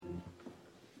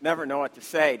Never know what to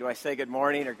say. Do I say good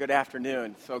morning or good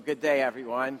afternoon? So good day,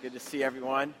 everyone. Good to see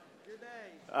everyone. Good day.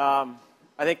 I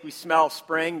think we smell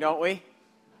spring, don't we?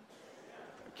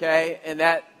 Okay, and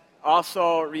that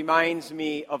also reminds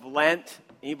me of Lent.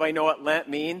 Anybody know what Lent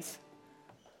means?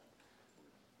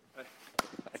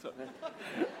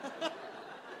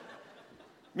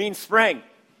 Means spring.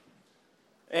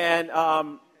 And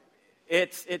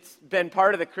it's been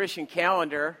part of the Christian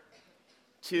calendar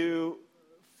to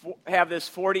have this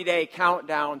 40-day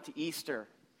countdown to Easter,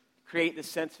 create this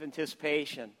sense of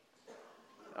anticipation.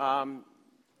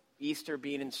 Easter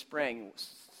being in spring,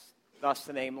 thus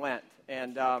the name Lent.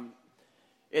 And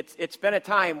it's been a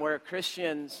time where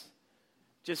Christians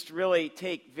just really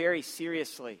take very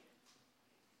seriously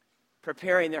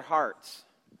preparing their hearts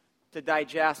to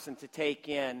digest and to take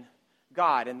in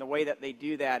God. And the way that they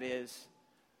do that is,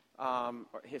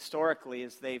 historically,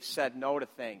 is they've said no to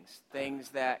things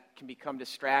that can become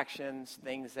distractions,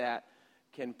 things that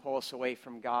can pull us away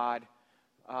from God.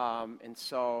 And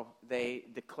so they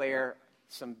declare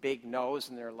some big no's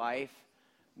in their life.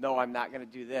 No, I'm not going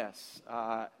to do this.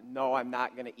 No, I'm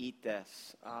not going to eat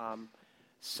this.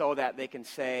 So that they can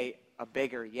say a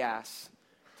bigger yes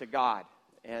to God.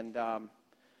 And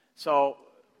so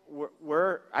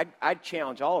I'd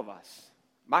challenge all of us.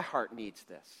 My heart needs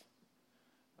this.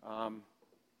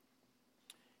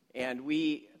 And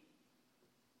we,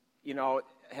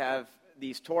 have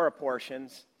these Torah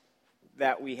portions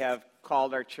that we have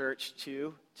called our church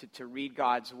to read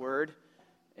God's Word.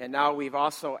 And now we've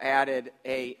also added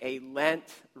a Lent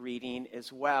reading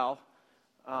as well.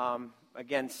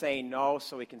 Again, saying no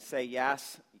so we can say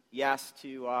yes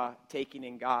to taking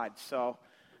in God. So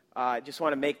I just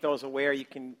want to make those aware. You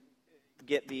can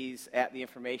get these at the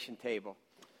information table.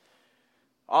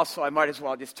 Also, I might as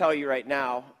well just tell you right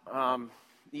now,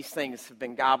 these things have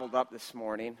been gobbled up this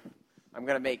morning. I'm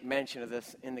going to make mention of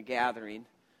this in the gathering.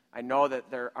 I know that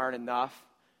there aren't enough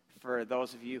for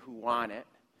those of you who want it.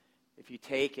 If you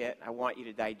take it, I want you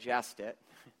to digest it.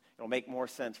 It'll make more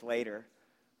sense later.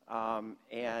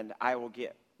 And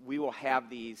we will have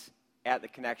these at the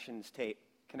Connection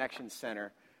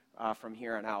Center from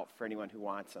here on out for anyone who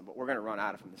wants them. But we're going to run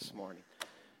out of them this morning.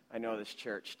 I know this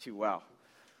church too well.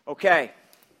 Okay.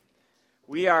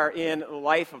 We are in the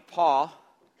life of Paul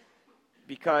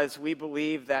because we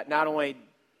believe that not only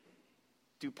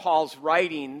do Paul's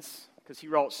writings, because he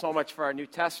wrote so much for our New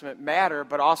Testament, matter,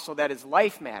 but also that his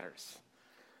life matters.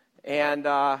 And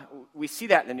we see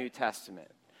that in the New Testament.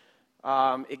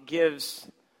 It gives,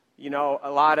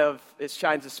 it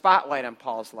shines a spotlight on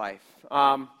Paul's life.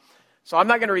 So I'm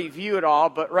not going to review it all,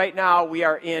 but right now we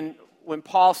are when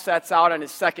Paul sets out on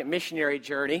his second missionary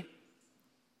journey.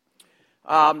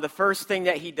 The first thing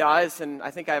that he does, and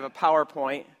I think I have a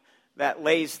PowerPoint that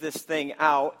lays this thing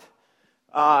out,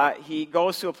 he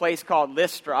goes to a place called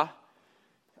Lystra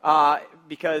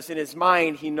because in his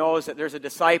mind he knows that there's a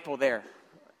disciple there.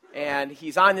 And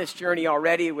he's on this journey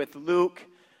already with Luke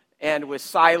and with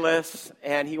Silas,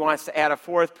 and he wants to add a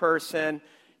fourth person,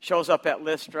 shows up at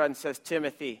Lystra and says,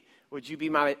 Timothy, would you be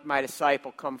my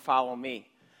disciple? Come follow me.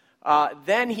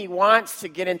 Then he wants to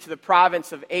get into the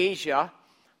province of Asia.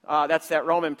 That's that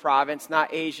Roman province,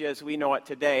 not Asia as we know it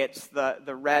today. It's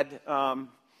the red on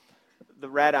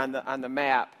the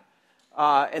map.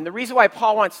 And the reason why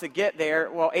Paul wants to get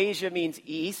there, well, Asia means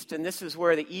east, and this is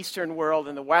where the Eastern world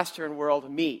and the Western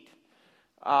world meet.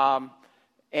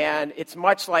 And it's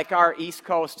much like our East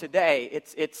Coast today.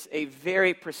 It's a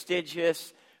very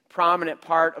prestigious, prominent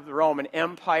part of the Roman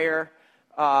Empire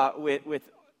with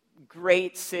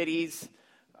great cities,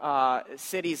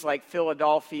 cities like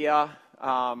Philadelphia,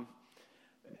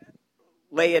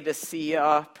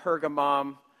 Laodicea,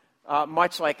 Pergamum,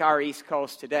 much like our East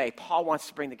Coast today. Paul wants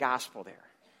to bring the gospel there.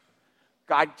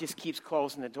 God just keeps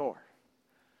closing the door.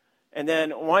 And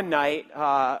then one night,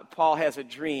 Paul has a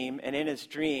dream, and in his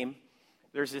dream,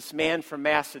 there's this man from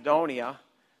Macedonia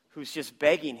who's just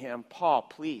begging him, Paul,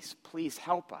 please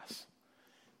help us.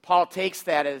 Paul takes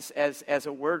that as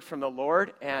a word from the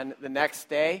Lord, and the next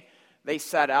day, they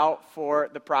set out for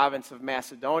the province of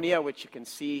Macedonia, which you can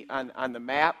see on the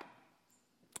map.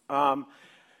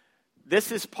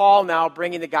 This is Paul now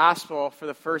bringing the gospel for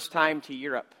the first time to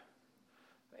Europe.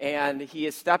 And he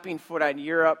is stepping foot on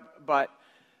Europe, but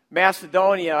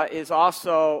Macedonia is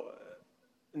also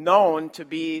known to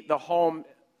be the home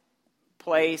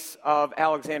place of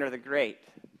Alexander the Great.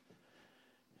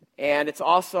 And it's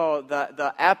also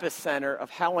the epicenter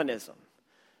of Hellenism.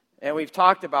 And we've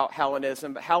talked about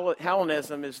Hellenism, but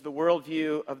Hellenism is the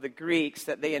worldview of the Greeks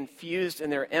that they infused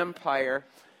in their empire.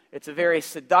 It's a very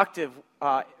seductive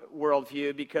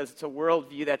worldview because it's a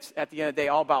worldview that's, at the end of the day,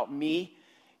 all about me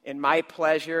in my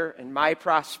pleasure and my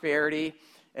prosperity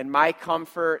and my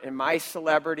comfort and my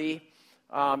celebrity.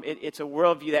 It's a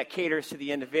worldview that caters to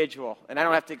the individual. And I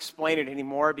don't have to explain it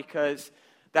anymore because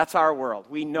that's our world.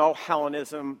 We know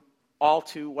Hellenism all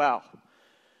too well.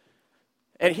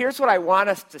 And here's what I want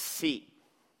us to see.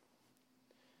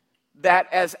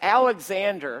 That as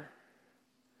Alexander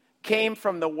came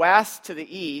from the west to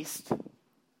the east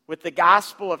with the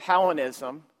gospel of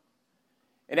Hellenism,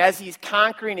 and as he's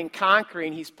conquering,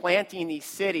 he's planting these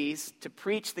cities to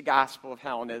preach the gospel of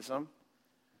Hellenism.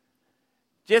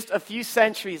 Just a few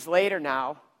centuries later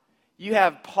now, you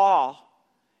have Paul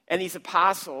and these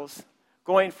apostles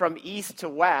going from east to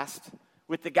west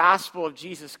with the gospel of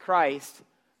Jesus Christ,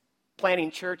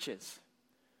 planting churches.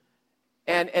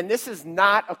 And this is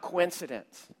not a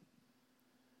coincidence.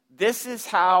 This is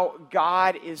how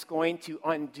God is going to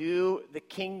undo the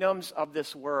kingdoms of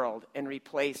this world and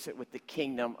replace it with the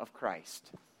kingdom of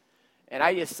Christ. And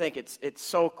I just think it's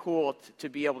so cool to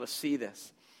be able to see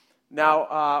this.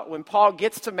 Now, when Paul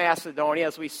gets to Macedonia,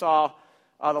 as we saw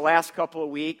the last couple of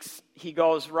weeks, he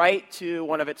goes right to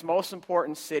one of its most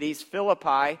important cities,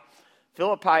 Philippi.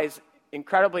 Philippi is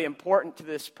incredibly important to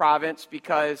this province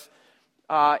because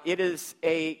it is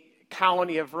a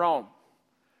colony of Rome.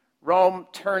 Rome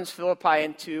turns Philippi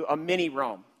into a mini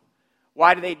Rome.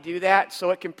 Why do they do that? So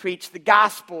it can preach the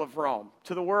gospel of Rome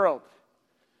to the world.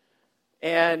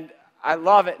 And I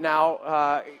love it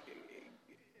now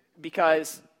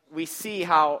because we see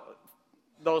how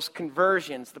those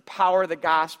conversions, the power of the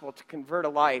gospel to convert a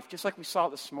life, just like we saw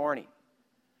this morning.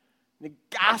 The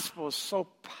gospel is so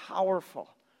powerful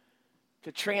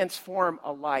to transform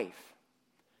a life.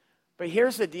 But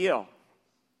here's the deal.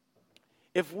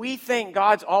 If we think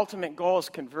God's ultimate goal is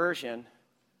conversion,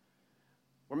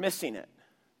 we're missing it.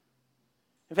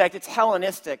 In fact, it's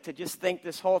Hellenistic to just think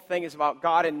this whole thing is about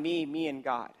God and me and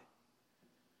God.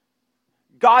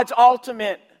 God's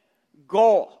ultimate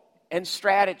goal and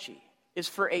strategy is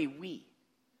for a we,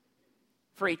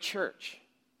 for a church.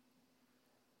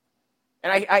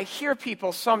 And I hear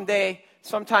people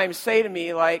sometimes say to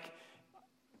me, like,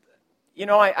 you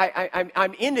know,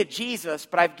 I'm into Jesus,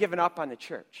 but I've given up on the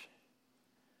church.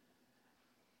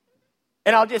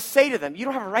 And I'll just say to them, you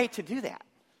don't have a right to do that.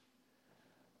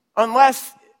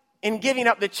 Unless in giving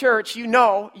up the church, you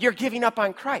know you're giving up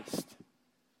on Christ.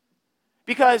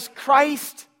 Because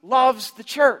Christ loves the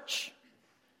church.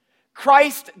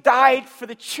 Christ died for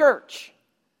the church.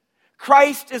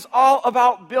 Christ is all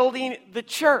about building the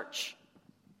church.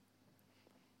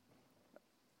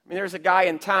 I mean, there's a guy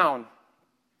in town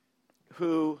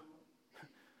who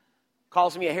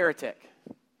calls me a heretic.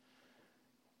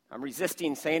 I'm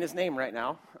resisting saying his name right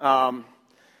now.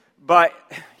 But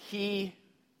he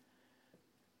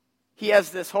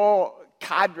has this whole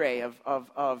cadre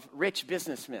of rich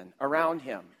businessmen around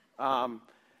him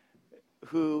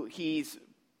who he's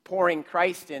pouring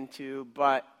Christ into,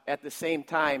 but at the same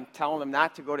time telling them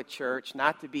not to go to church,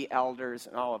 not to be elders,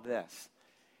 and all of this.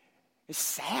 It's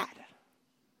sad.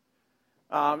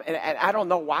 And I don't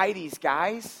know why these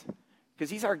guys, because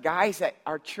these are guys that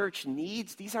our church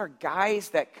needs. These are guys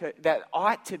that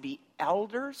ought to be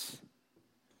elders.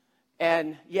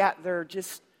 And yet they're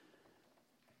just,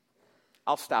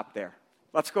 I'll stop there.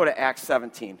 Let's go to Acts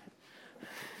 17.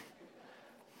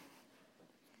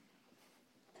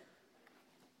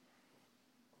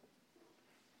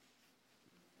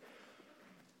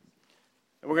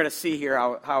 And we're going to see here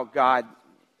how God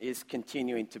is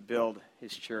continuing to build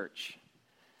his church.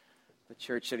 The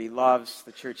church that he loves,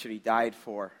 the church that he died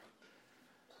for.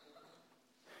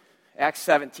 Acts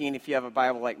 17, if you have a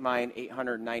Bible like mine,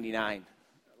 899.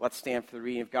 Let's stand for the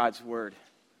reading of God's word.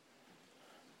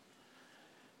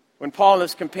 When Paul and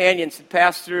his companions had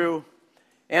passed through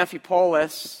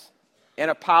Amphipolis and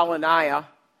Apollonia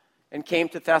and came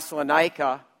to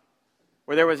Thessalonica,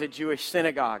 where there was a Jewish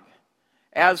synagogue,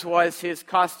 as was his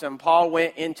custom, Paul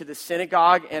went into the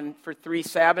synagogue, and for 3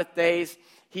 Sabbath days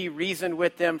he reasoned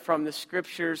with them from the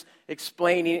Scriptures,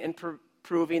 explaining and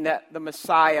proving that the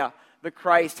Messiah, the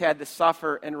Christ, had to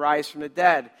suffer and rise from the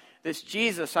dead. This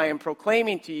Jesus I am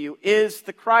proclaiming to you is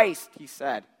the Christ, he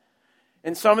said.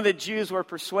 And some of the Jews were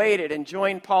persuaded and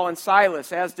joined Paul and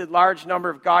Silas, as did a large number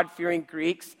of God-fearing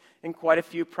Greeks and quite a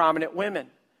few prominent women.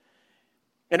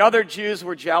 And other Jews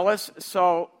were jealous,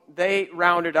 so they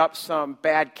rounded up some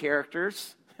bad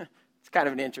characters. It's kind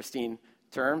of an interesting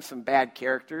term, some bad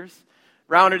characters.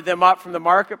 Rounded them up from the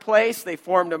marketplace. They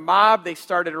formed a mob. They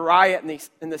started a riot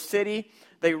in the city.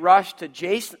 They rushed to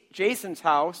Jason's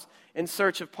house in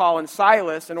search of Paul and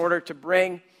Silas in order to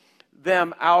bring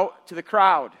them out to the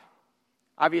crowd.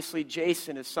 Obviously,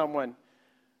 Jason is someone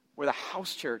where the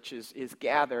house church is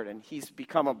gathered, and he's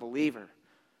become a believer.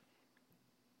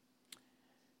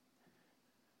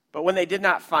 But when they did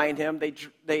not find him,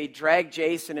 they dragged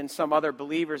Jason and some other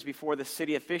believers before the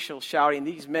city officials, shouting,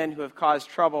 "These men who have caused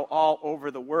trouble all over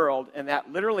the world," and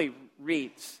that literally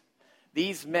reads,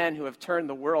 "These men who have turned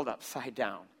the world upside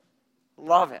down."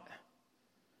 Love it.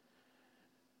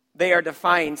 They are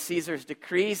defying Caesar's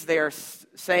decrees. They are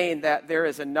saying that there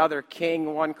is another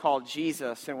king, one called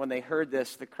Jesus. And when they heard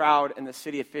this, the crowd and the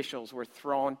city officials were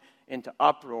thrown into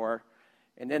uproar.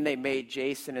 And then they made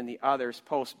Jason and the others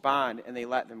post bond, and they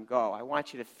let them go. I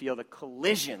want you to feel the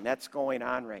collision that's going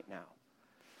on right now.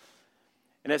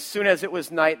 And as soon as it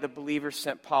was night, the believers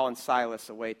sent Paul and Silas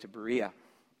away to Berea.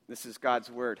 This is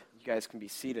God's word. You guys can be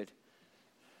seated.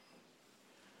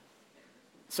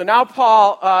 So now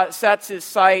Paul sets his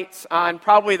sights on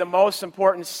probably the most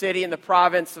important city in the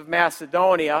province of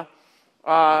Macedonia,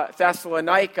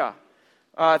 Thessalonica.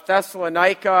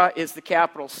 Thessalonica is the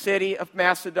capital city of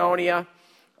Macedonia.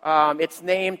 It's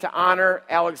named to honor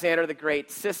Alexander the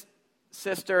Great's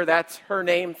sister. That's her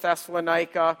name,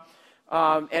 Thessalonica.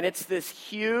 And it's this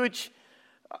huge,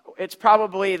 it's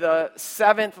probably the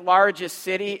 7th largest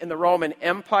city in the Roman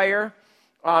Empire.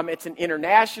 It's an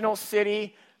international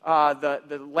city.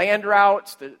 The land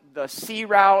routes, the sea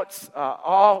routes,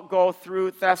 all go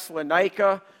through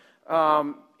Thessalonica.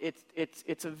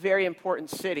 It's a very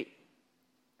important city.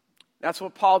 That's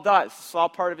what Paul does. It's all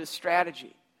part of his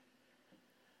strategy.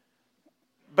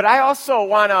 But I also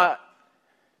want to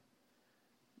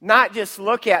not just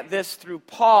look at this through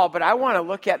Paul, but I want to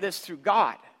look at this through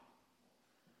God.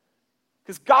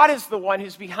 Because God is the one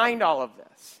who's behind all of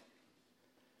this.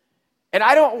 And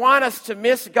I don't want us to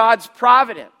miss God's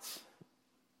providence.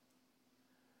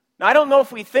 Now, I don't know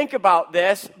if we think about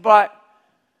this, but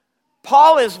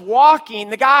Paul is walking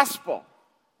the gospel.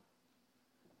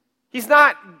 He's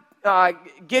not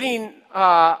getting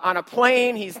on a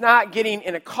plane. He's not getting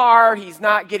in a car. He's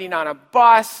not getting on a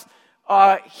bus.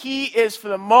 He is, for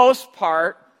the most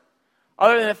part,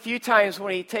 other than a few times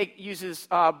when he uses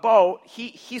a boat,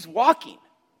 he's walking.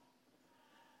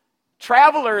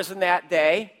 Travelers in that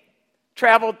day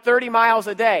traveled 30 miles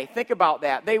a day. Think about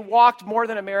that. They walked more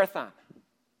than a marathon.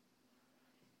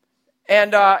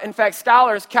 And in fact,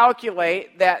 scholars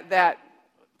calculate that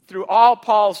through all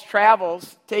Paul's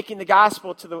travels, taking the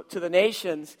gospel to the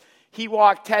nations, he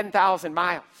walked 10,000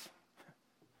 miles.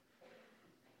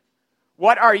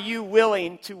 What are you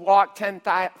willing to walk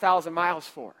 10,000 miles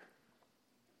for?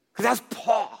 Because that's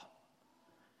Paul.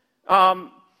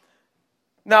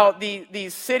 Now,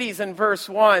 these cities in verse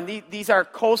 1, these are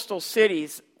coastal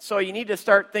cities. So you need to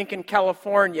start thinking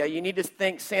California. You need to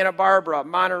think Santa Barbara,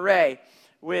 Monterey,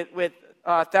 with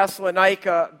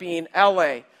Thessalonica being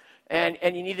LA. And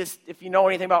you need to, if you know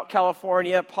anything about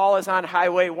California, Paul is on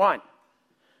Highway 1.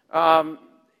 And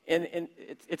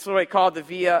it's literally called the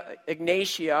Via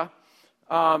Egnatia.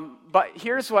 But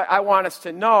here's what I want us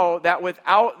to know, that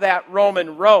without that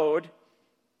Roman road,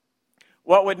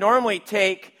 what would normally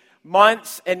take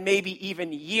months and maybe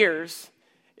even years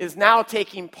is now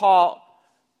taking Paul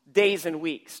days and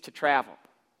weeks to travel.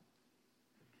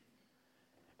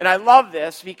 And I love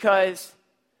this because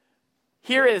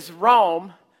here is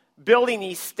Rome building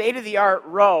these state-of-the-art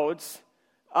roads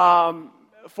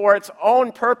for its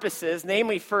own purposes,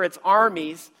 namely for its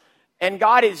armies, and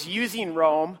God is using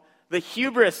Rome, the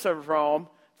hubris of Rome,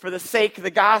 for the sake of the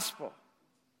gospel.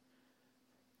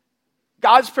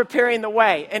 God's preparing the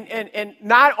way. And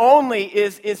not only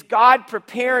is God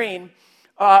preparing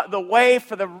the way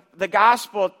for the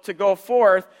gospel to go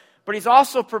forth, but he's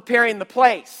also preparing the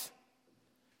place.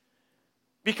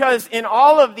 Because in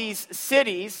all of these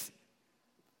cities,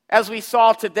 as we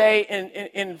saw today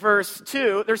in verse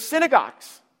 2, there's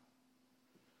synagogues.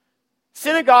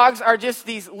 Synagogues are just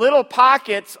these little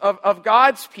pockets of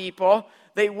God's people.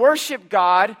 They worship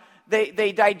God.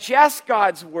 They digest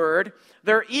God's word.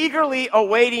 They're eagerly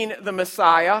awaiting the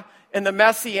Messiah and the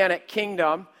Messianic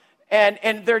kingdom.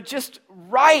 And they're just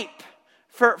ripe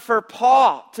for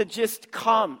Paul to just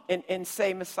come and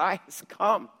say, Messiah has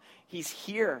come. He's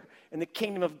here. And the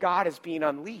kingdom of God is being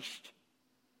unleashed.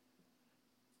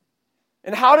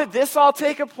 And how did this all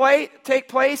take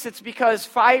place? It's because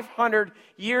 500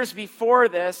 years before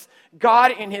this,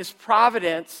 God in his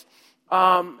providence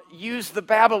used the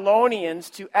Babylonians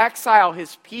to exile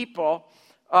his people.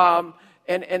 And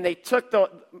they took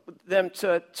them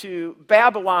to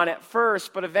Babylon at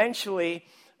first, but eventually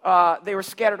they were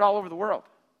scattered all over the world.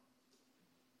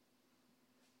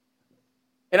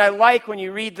 And I like when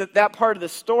you read that part of the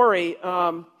story,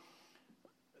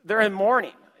 they're in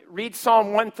mourning. read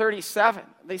Psalm 137.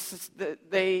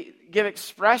 They give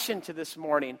expression to this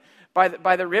morning.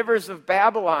 By the rivers of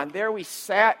Babylon, there we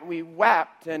sat and we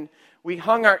wept, and we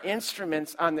hung our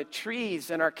instruments on the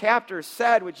trees, and our captors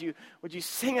said, would you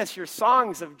sing us your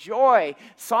songs of joy,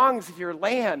 songs of your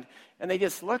land? And they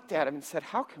just looked at him and said,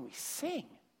 how can we sing?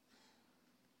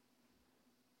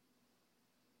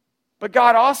 But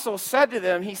God also said to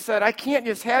them, he said, I can't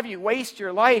just have you waste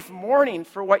your life mourning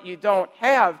for what you don't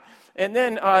have. And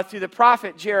then through the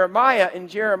prophet Jeremiah, in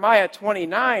Jeremiah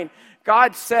 29,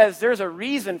 God says there's a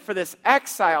reason for this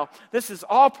exile. This is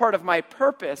all part of my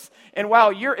purpose. And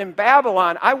while you're in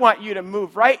Babylon, I want you to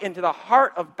move right into the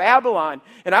heart of Babylon.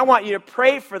 And I want you to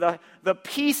pray for the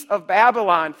peace of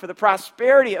Babylon, for the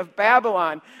prosperity of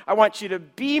Babylon. I want you to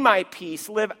be my peace,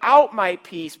 live out my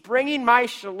peace, bringing my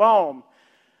shalom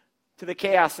to the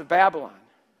chaos of Babylon.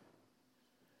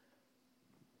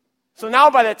 So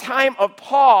now by the time of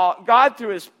Paul, God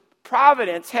through his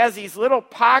providence has these little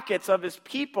pockets of his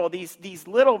people, these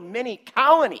little mini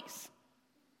colonies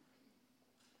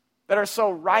that are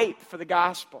so ripe for the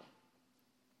gospel.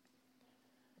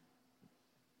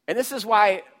 And this is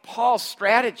why Paul's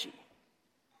strategy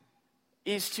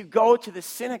is to go to the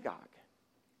synagogue.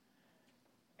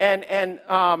 And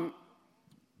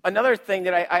another thing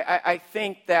that I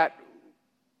think that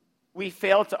we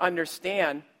fail to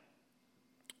understand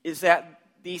is that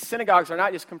these synagogues are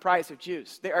not just comprised of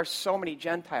Jews. There are so many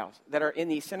Gentiles that are in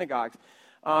these synagogues,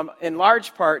 in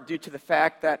large part due to the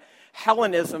fact that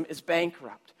Hellenism is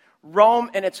bankrupt.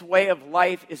 Rome and its way of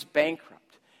life is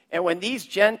bankrupt. And when these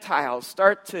Gentiles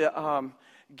start to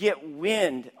get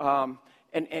wind and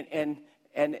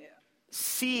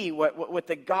see what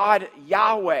the God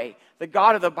Yahweh, the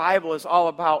God of the Bible, is all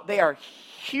about, they are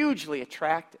hugely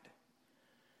attracted.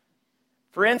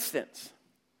 For instance,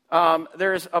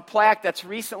 there's a plaque that's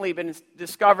recently been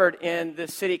discovered in the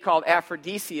city called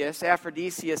Aphrodisias.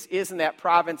 Aphrodisias is in that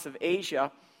province of Asia.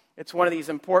 It's one of these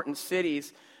important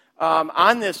cities.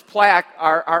 On this plaque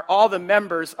are all the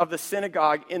members of the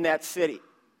synagogue in that city.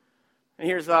 And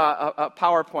here's a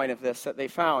PowerPoint of this that they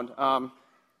found.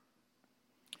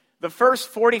 The first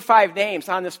 45 names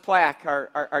on this plaque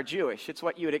are Jewish. It's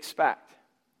what you would expect.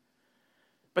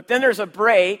 But then there's a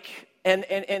break, and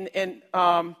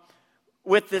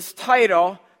with this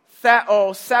title,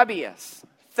 Theo Sebius.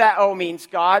 Theo means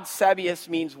God, Sebius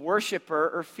means worshiper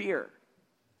or fear.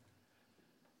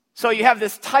 So you have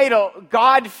this title,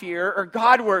 God-fear or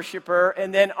God-worshiper,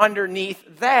 and then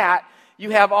underneath that, you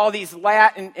have all these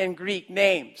Latin and Greek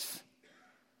names.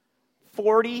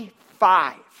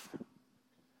 45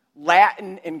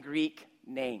 Latin and Greek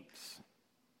names.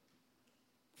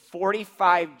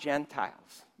 45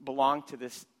 Gentiles belong to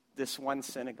this one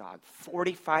synagogue.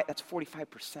 45, that's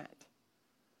 45%.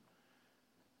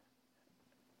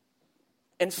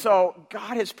 And so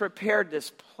God has prepared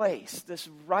this place, this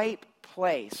ripe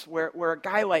place, where a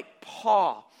guy like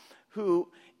Paul, who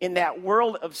in that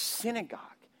world of synagogue,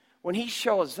 when he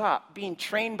shows up being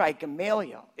trained by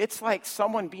Gamaliel, it's like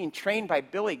someone being trained by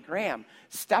Billy Graham,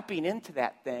 stepping into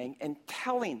that thing and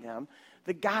telling them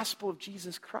the gospel of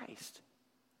Jesus Christ.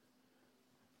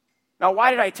 Now,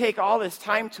 why did I take all this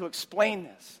time to explain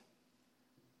this?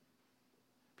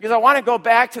 Because I want to go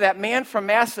back to that man from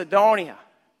Macedonia.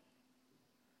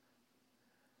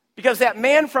 Because that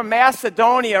man from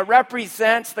Macedonia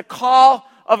represents the call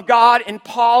of God in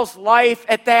Paul's life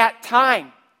at that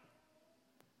time.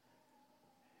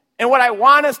 And what I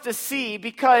want us to see,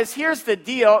 because here's the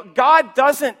deal, God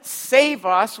doesn't save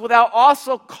us without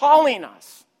also calling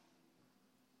us.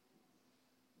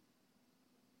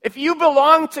 If you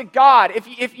belong to God,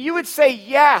 if you would say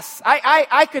yes,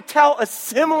 I could tell a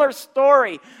similar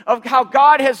story of how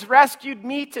God has rescued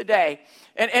me today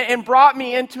and brought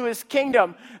me into his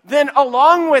kingdom, then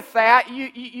along with that,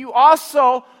 you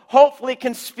also hopefully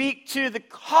can speak to the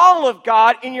call of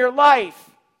God in your life.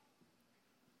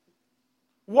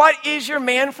 What is your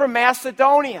man from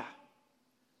Macedonia?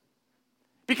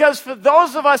 Because for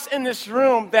those of us in this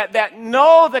room that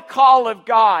know the call of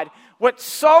God, what's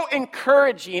so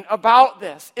encouraging about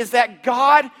this is that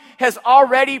God has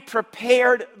already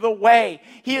prepared the way.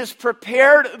 He has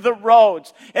prepared the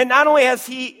roads. And not only has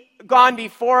he gone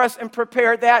before us and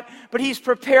prepared that, but he's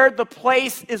prepared the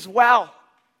place as well.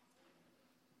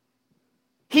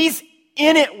 He's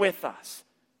in it with us.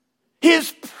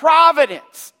 His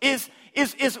providence is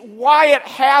why it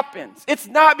happens. It's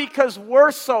not because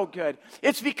we're so good.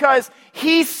 It's because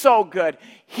he's so good.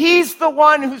 He's the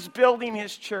one who's building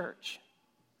his church.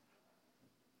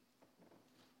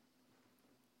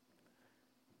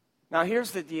 Now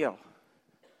here's the deal.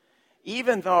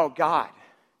 Even though God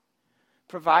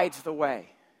provides the way,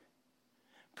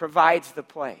 provides the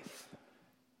place.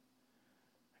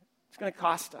 It's going to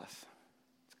cost us.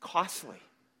 It's costly.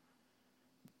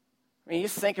 I mean, you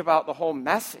just think about the whole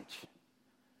message.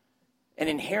 And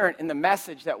inherent in the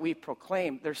message that we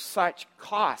proclaim, there's such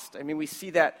cost. I mean, we see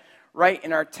that right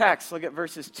in our text. Look at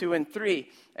verses 2 and 3.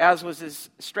 As was his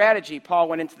strategy, Paul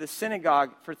went into the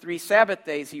synagogue for 3 Sabbath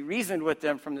days. He reasoned with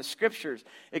them from the Scriptures,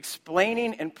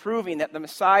 explaining and proving that the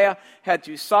Messiah had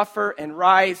to suffer and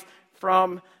rise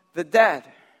from the dead.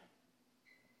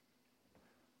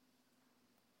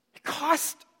 It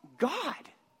cost God.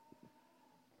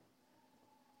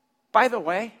 By the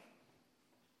way,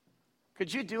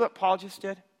 could you do what Paul just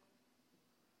did?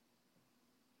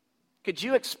 Could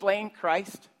you explain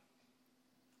Christ?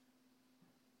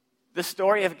 The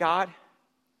story of God?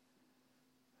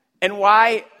 And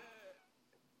why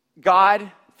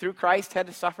God, through Christ, had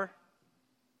to suffer?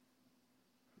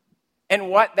 And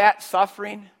what that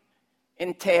suffering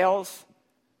entails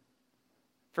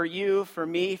for you, for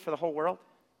me, for the whole world?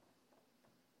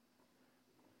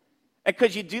 And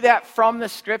could you do that from the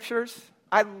Scriptures?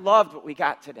 I loved what we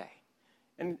got today.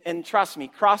 And trust me,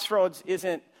 Crossroads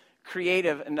isn't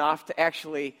creative enough to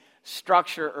actually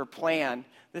structure or plan.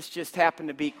 This just happened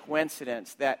to be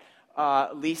coincidence that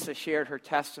Lisa shared her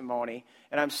testimony,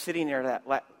 and I'm sitting there that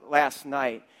last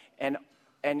night,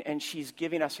 and she's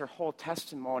giving us her whole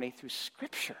testimony through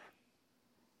Scripture.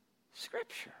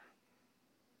 Scripture.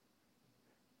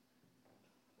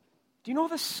 Do you know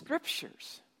the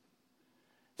Scriptures?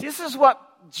 This is what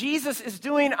Jesus is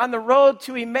doing on the road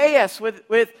to Emmaus with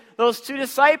those 2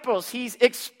 disciples. He's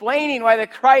explaining why the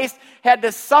Christ had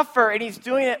to suffer, and he's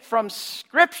doing it from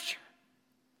Scripture.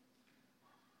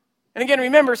 And again,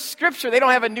 remember, Scripture, they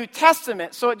don't have a New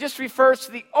Testament, so it just refers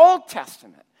to the Old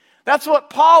Testament. That's what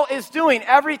Paul is doing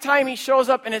every time he shows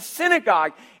up in a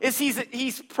synagogue, is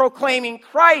he's proclaiming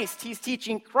Christ, he's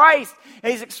teaching Christ,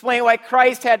 and he's explaining why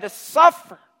Christ had to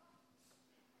suffer.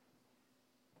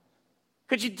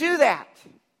 Could you do that?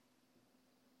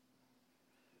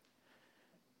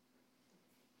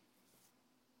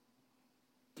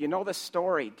 Do you know the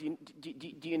story? Do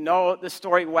you know the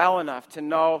story well enough to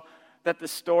know that the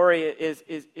story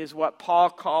is what Paul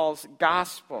calls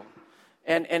gospel?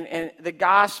 And the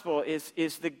gospel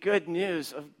is the good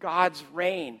news of God's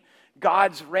reign.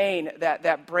 God's reign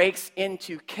that breaks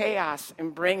into chaos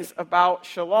and brings about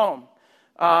shalom.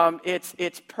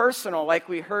 It's personal, like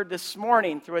we heard this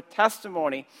morning through a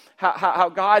testimony, how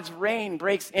God's reign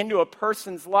breaks into a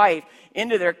person's life,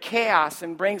 into their chaos,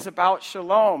 and brings about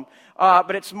shalom.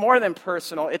 But it's more than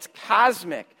personal, it's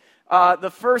cosmic.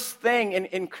 The first thing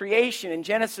in creation, in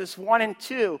Genesis 1 and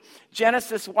 2,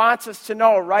 Genesis wants us to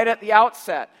know right at the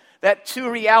outset that 2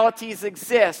 realities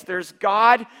exist. There's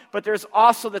God, but there's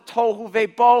also the tohu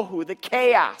vebohu, the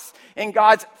chaos. And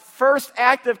God's first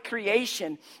act of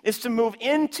creation is to move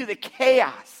into the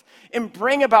chaos and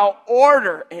bring about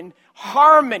order and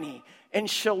harmony and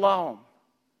shalom.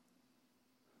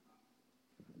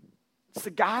 It's the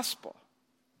gospel.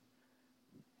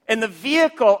 And the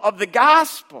vehicle of the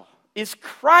gospel is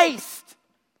Christ.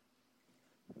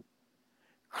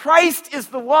 Christ is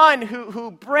the one who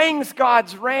brings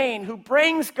God's reign, who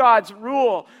brings God's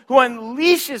rule, who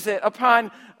unleashes it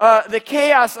upon the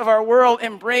chaos of our world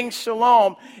and brings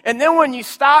shalom. And then when you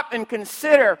stop and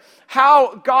consider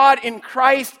how God in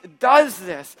Christ does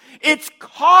this, it's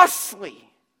costly.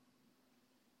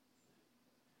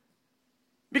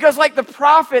 Because like the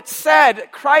prophet said,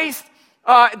 Christ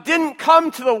didn't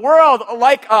come to the world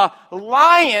like a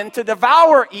lion to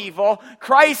devour evil.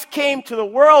 Christ came to the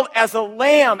world as a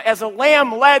lamb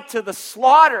led to the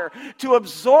slaughter, to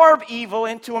absorb evil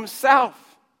into himself.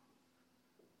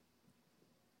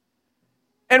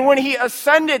 And when he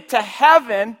ascended to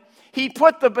heaven, he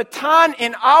put the baton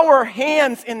in our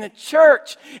hands in the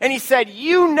church, and he said,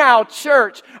 "You now,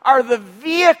 church, are the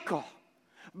vehicle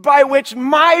by which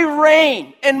my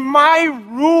reign and my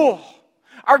rule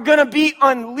are going to be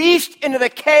unleashed into the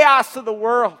chaos of the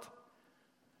world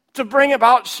to bring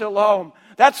about shalom."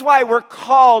 That's why we're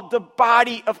called the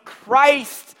body of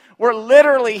Christ. We're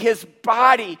literally his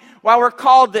body, while we're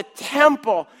called the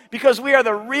temple, because we are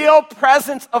the real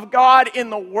presence of God in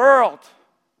the world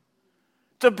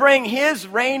to bring his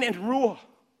reign and rule.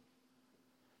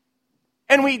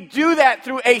 And we do that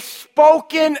through a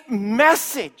spoken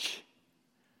message.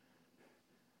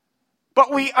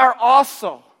 But we are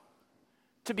also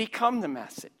to become the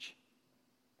message.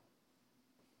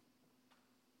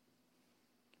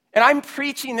 And I'm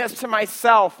preaching this to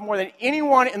myself more than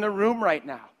anyone in the room right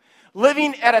now.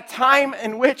 Living at a time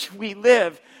in which we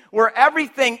live, where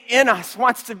everything in us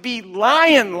wants to be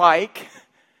lion-like,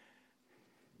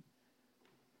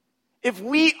 if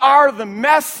we are the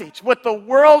message, what the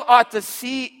world ought to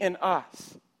see in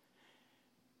us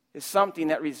is something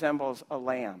that resembles a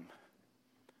lamb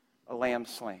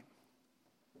slain.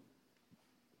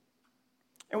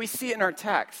 And we see it in our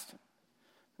text.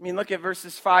 I mean, look at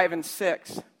verses 5 and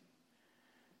 6.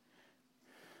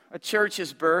 A church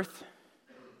is birthed,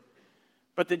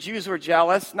 but the Jews were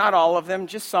jealous, not all of them,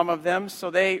 just some of them, so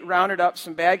they rounded up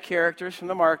some bad characters from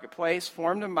the marketplace,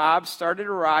 formed a mob, started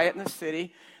a riot in the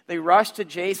city. They rushed to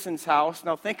Jason's house.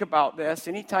 Now think about this.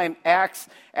 Anytime Acts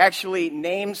actually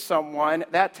names someone,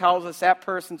 that tells us that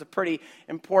person's a pretty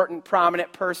important,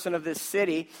 prominent person of this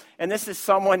city. And this is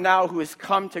someone now who has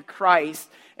come to Christ.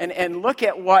 And look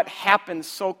at what happens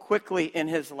so quickly in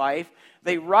his life.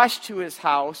 They rush to his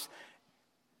house.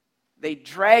 They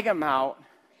drag him out.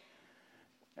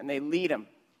 And they lead him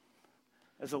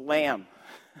as a lamb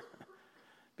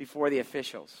before the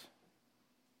officials.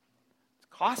 It's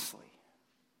costly.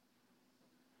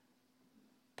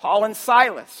 Paul and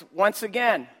Silas, once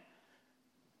again,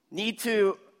 need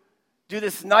to do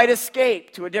this night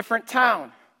escape to a different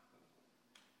town.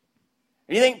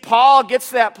 And you think Paul gets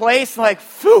to that place like,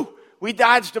 phew, we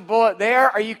dodged a bullet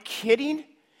there? Are you kidding?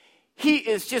 He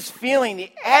is just feeling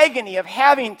the agony of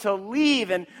having to leave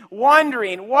and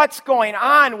wondering what's going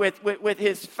on with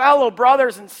his fellow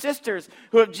brothers and sisters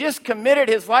who have just committed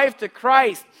his life to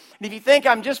Christ. And if you think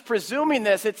I'm just presuming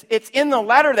this, it's in the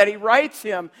letter that he writes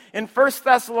him in 1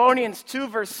 Thessalonians 2,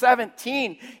 verse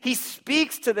 17. He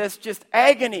speaks to this just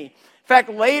agony. In fact,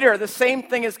 later, the same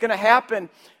thing is going to happen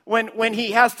when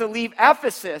he has to leave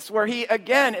Ephesus, where he,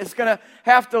 again, is going to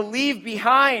have to leave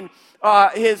behind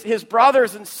his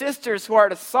brothers and sisters who are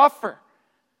to suffer.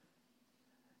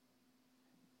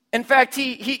 In fact,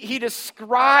 he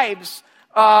describes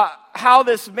how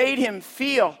this made him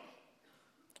feel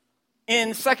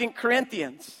in 2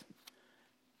 Corinthians.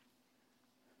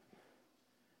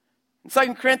 In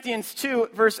 2 Corinthians 2,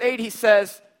 verse 8, he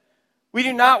says, "We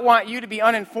do not want you to be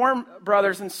uninformed,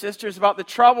 brothers and sisters, about the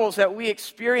troubles that we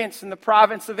experience in the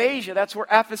province of Asia." That's where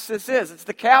Ephesus is. It's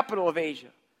the capital of Asia.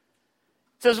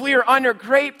 It says, "We are under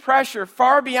great pressure,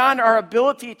 far beyond our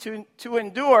ability to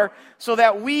endure, so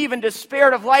that we even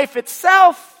despaired of life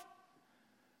itself."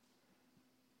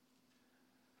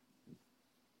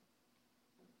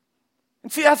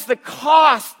 And see, that's the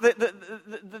cost,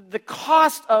 the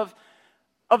cost of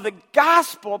the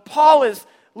gospel. Paul is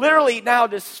literally now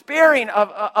despairing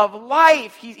of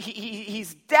life.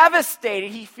 He's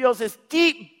devastated. He feels this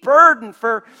deep burden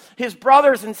for his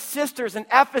brothers and sisters in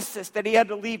Ephesus that he had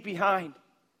to leave behind.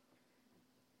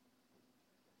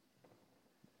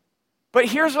 But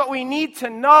here's what we need to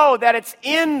know, that it's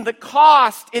in the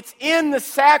cost, it's in the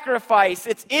sacrifice,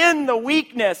 it's in the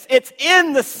weakness, it's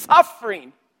in the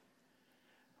suffering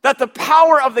that the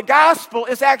power of the gospel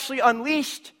is actually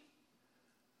unleashed.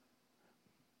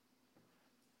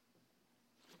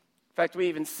 In fact, we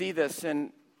even see this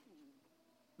in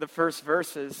the first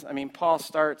verses. I mean, Paul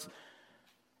starts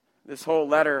this whole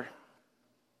letter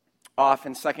off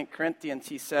in 2 Corinthians.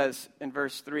 He says in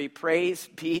verse 3, "Praise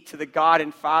be to the God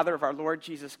and Father of our Lord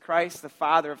Jesus Christ, the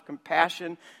Father of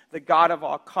compassion, the God of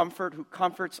all comfort, who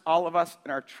comforts all of us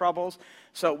in our troubles,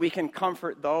 so we can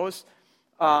comfort those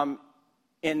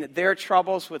in their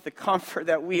troubles with the comfort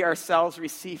that we ourselves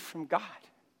receive from God."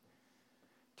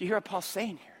 Do you hear what Paul's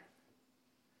saying here?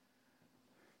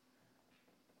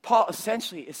 Paul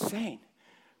essentially is saying,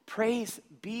 praise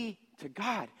be to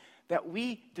God that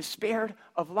we despaired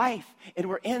of life and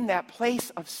we're in that place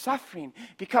of suffering,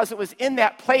 because it was in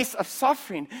that place of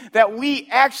suffering that we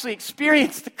actually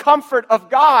experienced the comfort of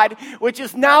God, which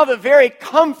is now the very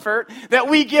comfort that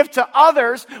we give to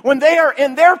others when they are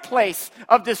in their place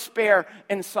of despair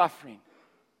and suffering.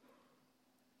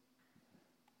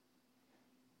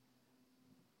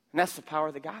 And that's the power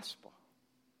of the gospel.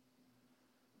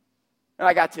 And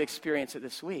I got to experience it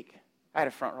this week. I had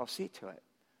a front row seat to it.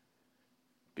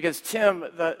 Because Tim,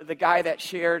 the guy that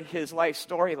shared his life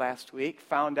story last week,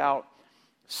 found out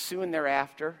soon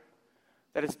thereafter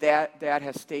that his dad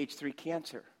has stage 3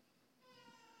 cancer.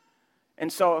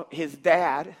 And so his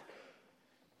dad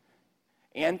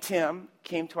and Tim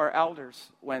came to our elders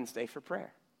Wednesday for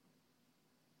prayer.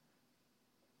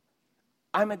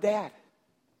 I'm a dad.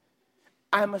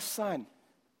 I'm a son.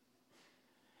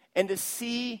 And to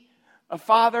see a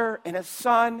father and a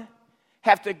son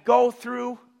have to go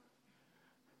through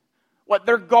what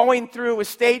they're going through with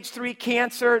stage 3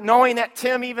 cancer, knowing that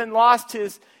Tim even lost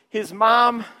his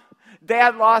mom,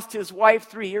 Dad lost his wife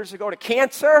 3 years ago to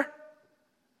cancer.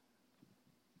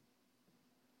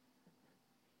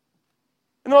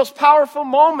 And the most powerful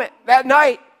moment that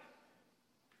night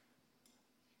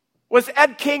was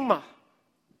Ed Kingma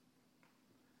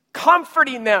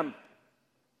comforting them,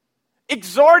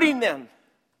 exhorting them.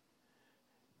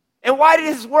 And why did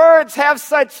his words have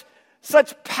such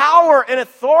power and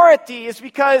authority? Is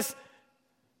because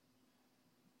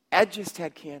Ed just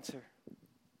had cancer.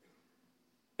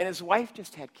 And his wife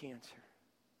just had cancer.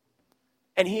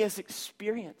 And he has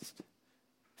experienced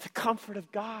the comfort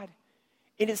of God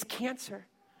in his cancer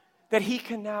that he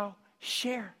can now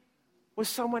share with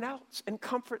someone else and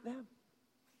comfort them.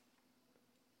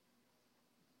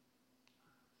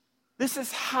 This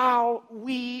is how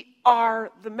we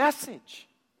are the message.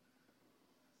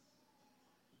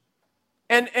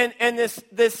 And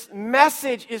this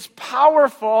message is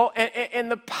powerful,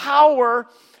 and the power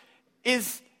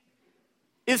is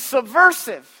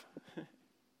subversive.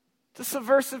 It's a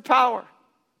subversive power.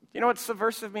 You know what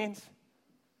subversive means?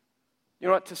 You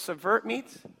know what to subvert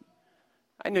means?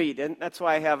 I knew you didn't. That's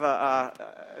why I have a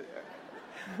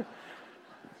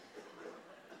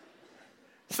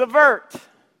subvert.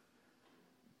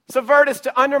 Subvert is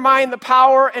to undermine the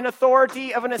power and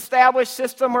authority of an established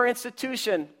system or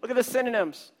institution. Look at the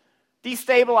synonyms.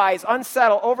 Destabilize,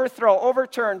 unsettle, overthrow,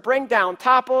 overturn, bring down,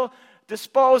 topple,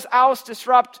 dispose, oust,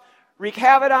 disrupt, wreak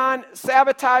havoc on,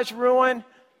 sabotage, ruin,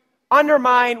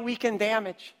 undermine, weaken,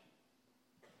 damage.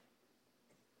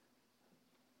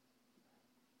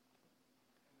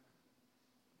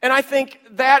 And I think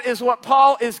that is what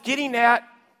Paul is getting at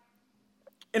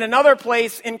in another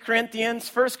place in Corinthians,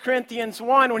 1 Corinthians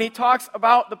 1, when he talks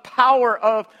about the power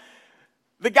of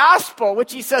the gospel,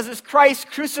 which he says is Christ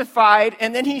crucified.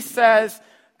 And then he says,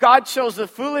 God chose the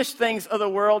foolish things of the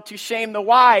world to shame the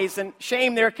wise. And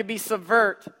shame there could be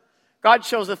subvert. God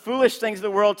chose the foolish things of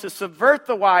the world to subvert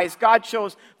the wise. God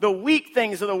chose the weak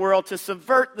things of the world to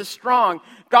subvert the strong.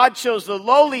 God chose the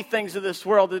lowly things of this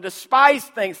world, the despised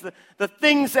things, the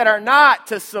things that are not,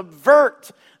 to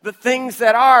subvert the things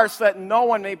that are, so that no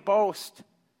one may boast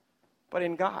but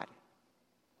in God.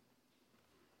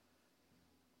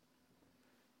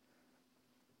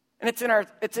 And it's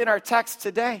in our text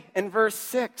today, in verse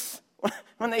 6,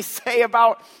 when they say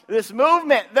about this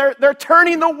movement, they're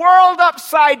turning the world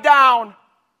upside down.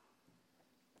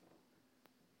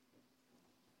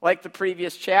 Like the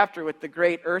previous chapter with the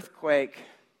great earthquake,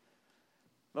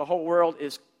 the whole world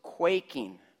is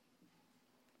quaking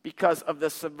because of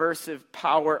the subversive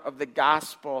power of the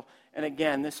gospel. And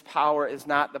again, this power is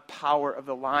not the power of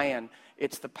the lion.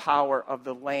 It's the power of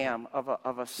the lamb,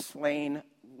 of a slain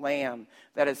lamb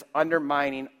that is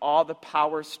undermining all the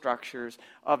power structures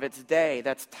of its day,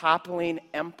 that's toppling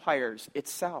empires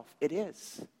itself. It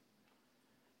is. In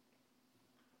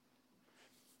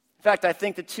fact, I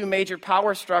think the two major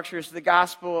power structures the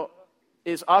gospel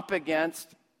is up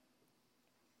against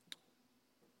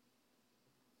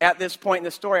at this point in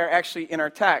the story are actually in our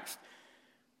text.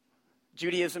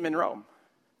 Judaism and Rome.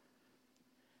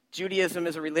 Judaism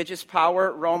is a religious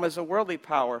power. Rome is a worldly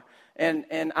power.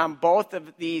 And on both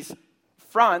of these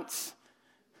fronts,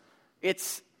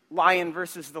 it's lion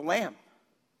versus the lamb.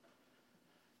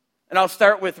 And I'll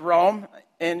start with Rome,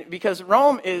 and because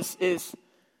Rome is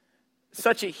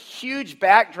such a huge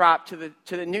backdrop to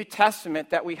the New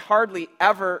Testament that we hardly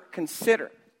ever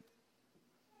consider.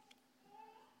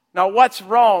 Now, what's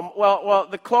Rome? Well,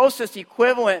 the closest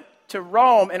equivalent to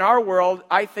Rome in our world,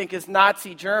 I think, is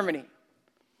Nazi Germany.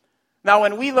 Now,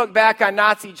 when we look back on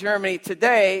Nazi Germany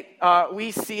today,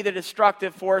 we see the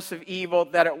destructive force of evil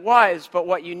that it was. But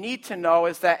what you need to know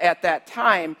is that at that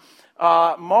time,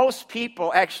 most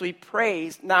people actually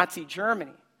praised Nazi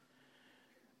Germany.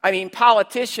 I mean,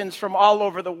 politicians from all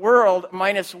over the world,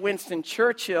 minus Winston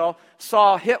Churchill,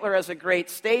 saw Hitler as a great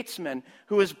statesman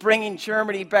who was bringing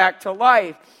Germany back to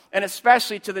life. And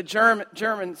especially to the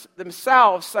Germans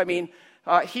themselves, I mean,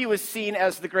 he was seen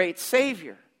as the great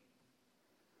savior.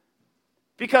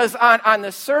 Because on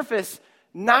the surface,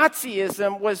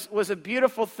 Nazism was a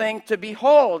beautiful thing to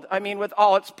behold. I mean, with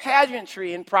all its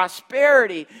pageantry and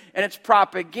prosperity and its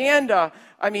propaganda,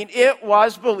 I mean, it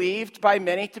was believed by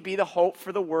many to be the hope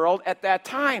for the world at that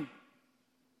time.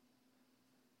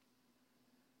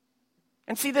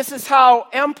 And see, this is how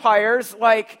empires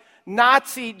like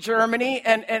Nazi Germany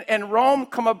and Rome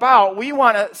come about. We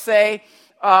want to say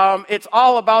it's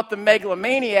all about the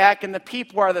megalomaniac and the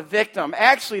people are the victim.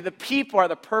 Actually, the people are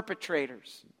the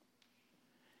perpetrators.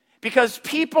 Because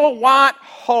people want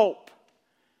hope.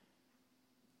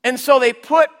 And so they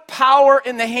put power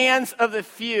in the hands of the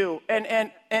few.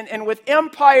 And with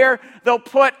empire, they'll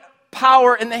put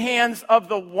power in the hands of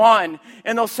the one.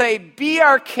 And they'll say, be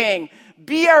our king,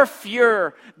 be our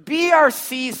Führer, be our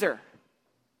Caesar.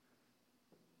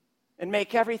 And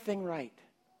make everything right.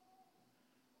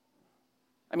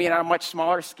 I mean, on a much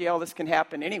smaller scale, this can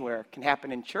happen anywhere. It can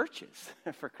happen in churches,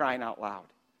 for crying out loud.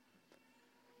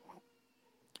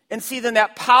 And see, then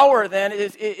that power then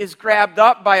is grabbed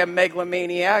up by a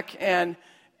megalomaniac, and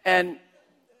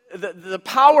the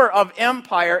power of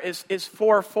empire is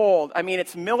fourfold. I mean,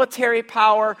 it's military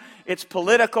power, it's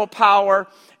political power,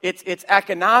 it's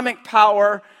economic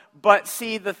power. But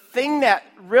see, the thing that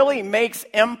really makes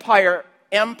empire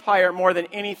more than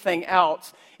anything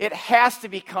else, it has to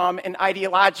become an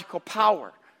ideological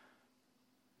power.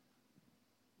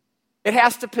 It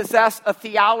has to possess a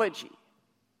theology.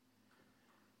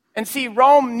 And see,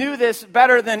 Rome knew this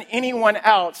better than anyone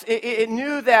else. It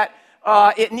knew that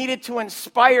it needed to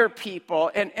inspire people.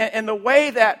 And the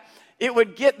way that it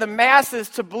would get the masses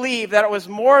to believe that it was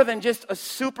more than just a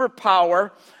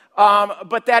superpower,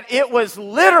 but that it was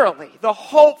literally the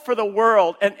hope for the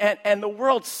world and the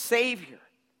world's Savior.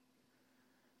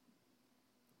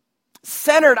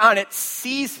 Centered on its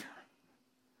Caesar,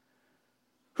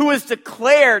 who was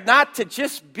declared not to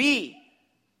just be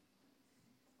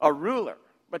a ruler,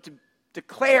 but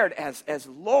declared as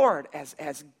Lord,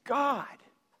 as God.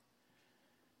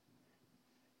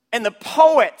 And the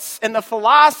poets and the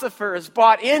philosophers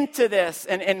bought into this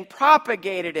and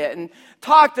propagated it and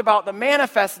talked about the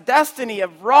manifest destiny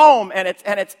of Rome and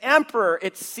its emperor,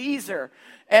 its Caesar.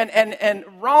 And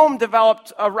Rome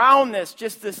developed around this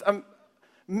just this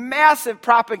massive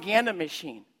propaganda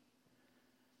machine.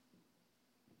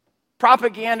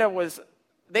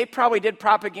 They probably did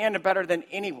propaganda better than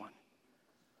anyone.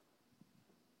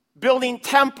 Building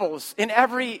temples in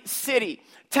every city,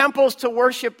 temples to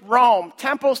worship Rome,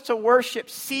 temples to worship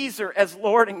Caesar as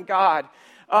Lord and God.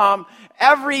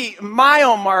 Every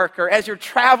mile marker as you're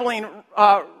traveling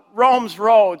Rome's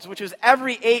roads, which was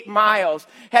every 8 miles,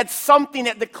 had something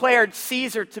that declared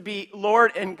Caesar to be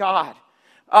Lord and God.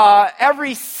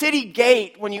 Every city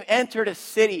gate, when you entered a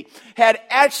city, had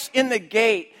etched in the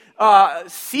gate,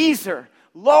 Caesar,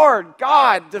 Lord,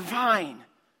 God, divine.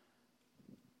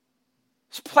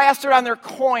 It's plastered on their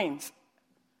coins.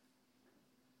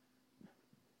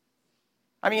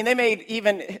 I mean, they made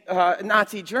even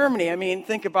Nazi Germany. I mean,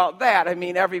 think about that. I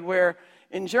mean, everywhere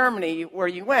in Germany where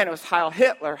you went, it was Heil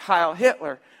Hitler, Heil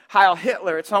Hitler, Heil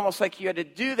Hitler. It's almost like you had to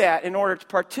do that in order to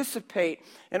participate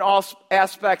in all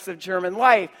aspects of German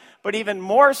life. But even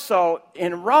more so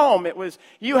in Rome, it was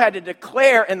you had to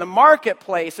declare in the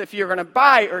marketplace if you're going to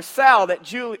buy or sell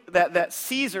that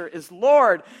Caesar is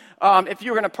Lord. If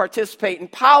you're going to participate in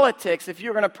politics, if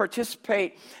you're going to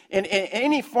participate in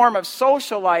any form of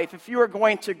social life, if you were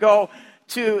going to go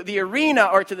to the arena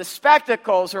or to the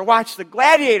spectacles or watch the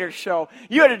gladiator show,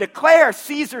 you had to declare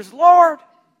Caesar's Lord.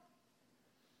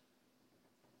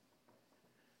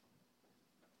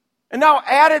 And now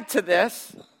added to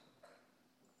this,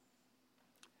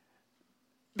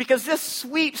 because this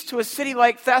sweeps to a city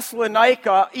like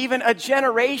Thessalonica even a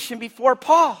generation before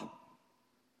Paul.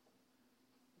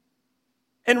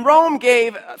 And Rome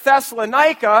gave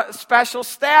Thessalonica special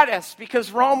status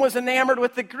because Rome was enamored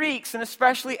with the Greeks, and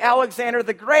especially Alexander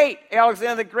the Great.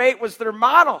 Alexander the Great was their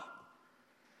model.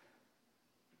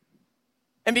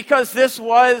 And because this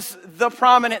was the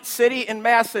prominent city in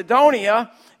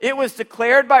Macedonia, it was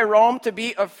declared by Rome to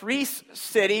be a free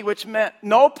city, which meant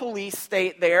no police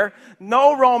state there,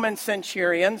 no Roman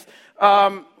centurions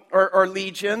or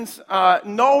legions,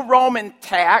 no Roman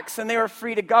tax, and they were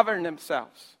free to govern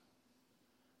themselves.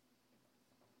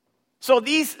 So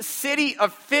these city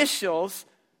officials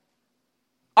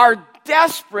are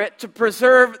desperate to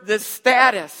preserve this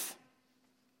status.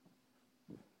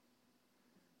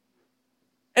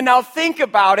 And now think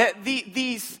about it.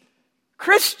 These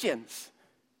Christians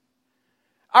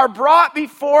are brought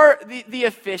before the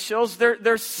officials.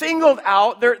 They're singled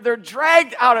out. They're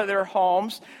dragged out of their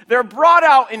homes. They're brought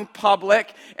out in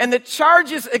public. And the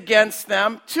charges against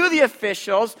them to the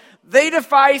officials, they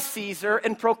defy Caesar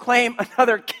and proclaim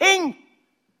another king.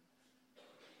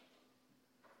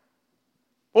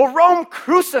 Well, Rome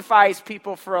crucifies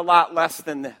people for a lot less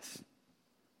than this.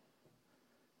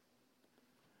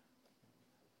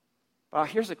 Well,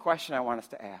 here's a question I want us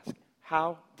to ask.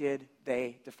 How did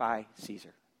they defy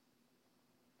Caesar?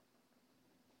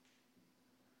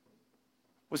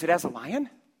 Was it as a lion?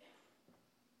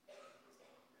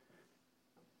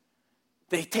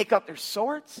 Did they take up their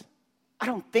swords? I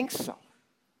don't think so.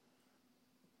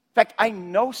 In fact, I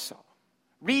know so.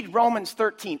 Read Romans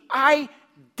 13. I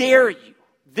dare you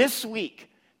this week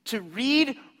to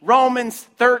read Romans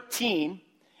 13,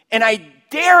 and I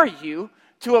dare you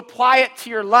to apply it to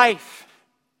your life.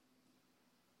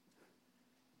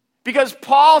 Because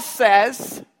Paul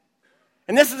says,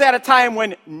 and this is at a time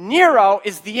when Nero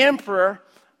is the emperor,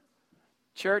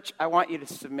 Church, I want you to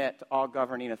submit to all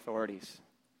governing authorities.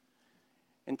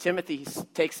 And Timothy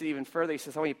takes it even further. He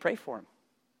says, I want you to pray for him.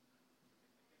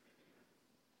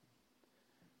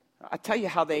 I'll tell you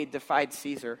how they defied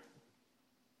Caesar.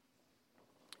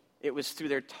 It was through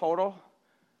their total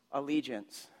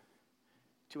allegiance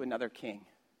to another king.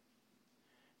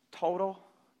 Total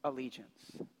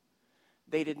allegiance.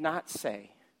 They did not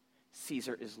say,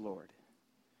 Caesar is Lord.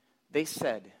 They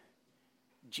said,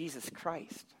 Jesus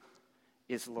Christ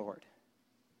is Lord.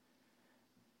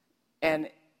 And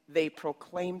they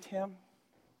proclaimed him.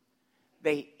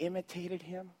 They imitated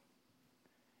him.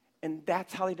 And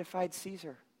that's how they defied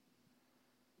Caesar.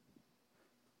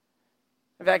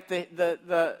 In fact,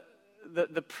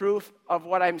 the proof of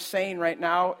what I'm saying right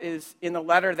now is in the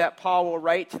letter that Paul will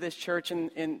write to this church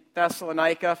in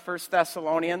Thessalonica, 1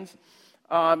 Thessalonians,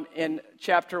 in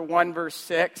chapter 1, verse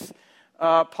 6.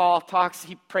 Paul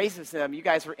he praises them. You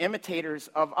guys were imitators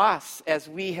of us as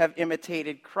we have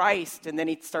imitated Christ. And then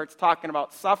he starts talking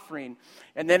about suffering.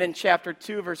 And then in chapter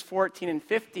 2, verse 14 and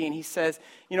 15, he says,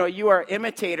 you are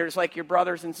imitators like your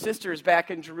brothers and sisters back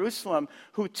in Jerusalem,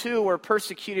 who too were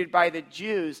persecuted by the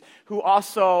Jews, who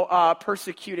also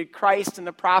persecuted Christ and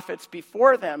the prophets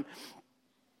before them.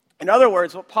 In other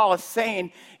words, what Paul is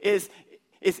saying is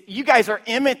you guys are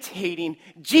imitating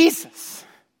Jesus,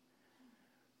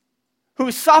 who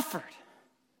suffered,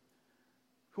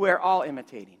 who we're all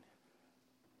imitating.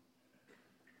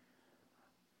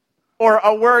 Or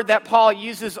a word that Paul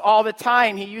uses all the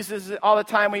time. He uses it all the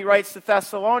time when he writes to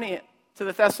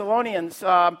the Thessalonians,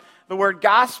 the word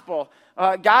gospel.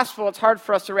 Gospel, it's hard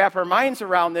for us to wrap our minds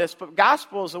around this, but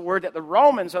gospel is a word that the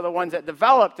Romans are the ones that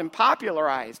developed and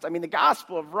popularized. I mean, the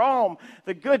gospel of Rome,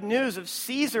 the good news of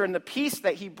Caesar and the peace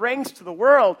that he brings to the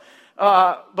world.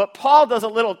 But Paul does a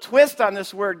little twist on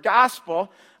this word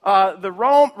gospel. The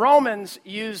Romans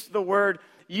used the word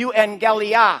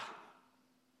euangelia,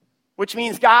 which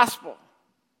means gospel.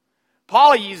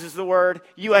 Paul uses the word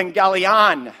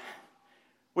euangelion,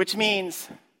 which means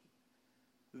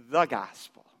the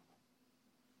gospel.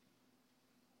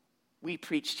 We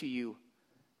preach to you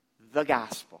the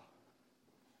gospel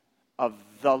of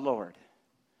the Lord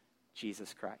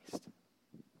Jesus Christ.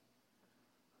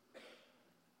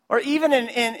 Or even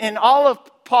in all of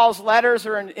Paul's letters,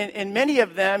 or in many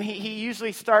of them, he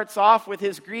usually starts off with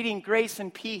his greeting, grace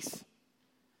and peace.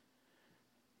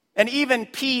 And even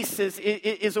peace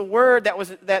is a word that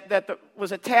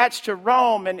was attached to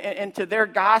Rome and to their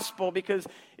gospel, because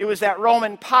it was that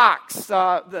Roman pax,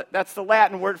 that's the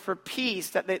Latin word for peace,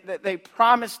 that they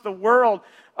promised the world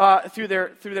through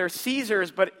their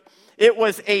Caesars, but it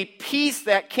was a peace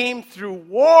that came through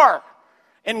war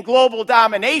and global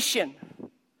domination.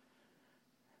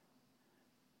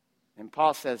 And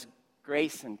Paul says,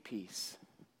 grace and peace.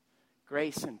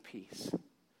 Grace and peace.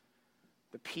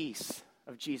 The peace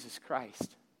of Jesus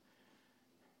Christ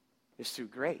is through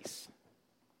grace.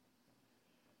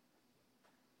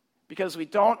 Because we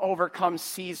don't overcome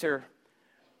Caesar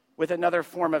with another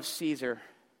form of Caesar.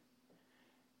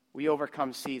 We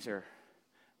overcome Caesar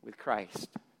with Christ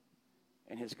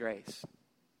and his grace.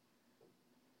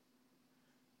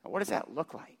 Now, what does that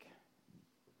look like?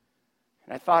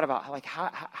 And I thought about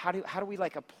how do we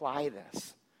apply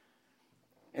this?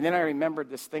 And then I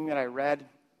remembered this thing that I read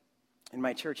in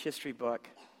my church history book,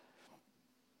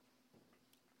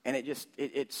 and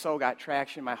it so got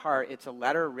traction in my heart. It's a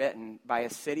letter written by a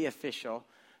city official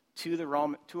to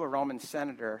a Roman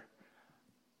senator,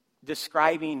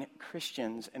 describing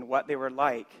Christians and what they were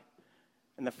like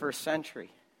in the first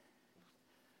century.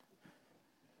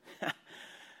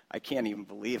 I can't even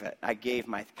believe it. I gave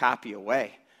my copy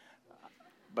away.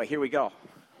 But here we go.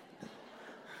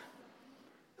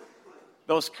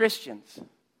 Those Christians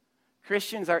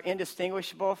are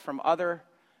indistinguishable from other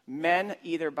men,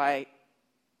 either by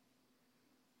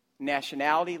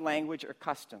nationality, language, or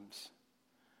customs.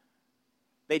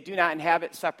 They do not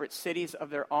inhabit separate cities of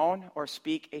their own, or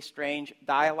speak a strange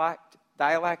dialect,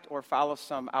 or follow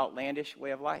some outlandish way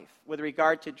of life. With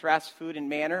regard to dress, food, and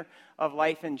manner of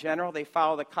life in general, they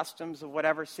follow the customs of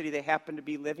whatever city they happen to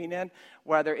be living in,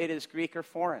 whether it is Greek or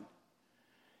foreign.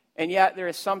 And yet there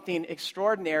is something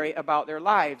extraordinary about their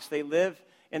lives. They live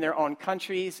in their own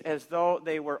countries as though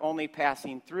they were only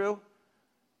passing through.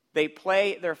 They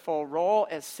play their full role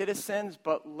as citizens,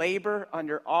 but labor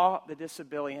under all the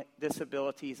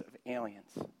disabilities of aliens.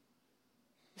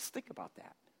 Just think about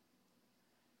that.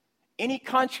 Any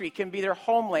country can be their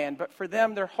homeland, but for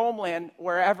them, their homeland,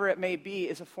 wherever it may be,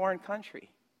 is a foreign country.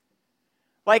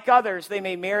 Like others, they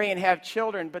may marry and have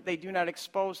children, but they do not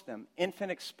expose them.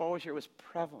 Infant exposure was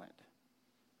prevalent.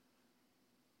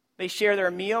 They share their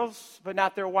meals, but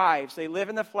not their wives. They live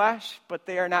in the flesh, but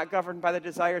they are not governed by the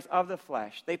desires of the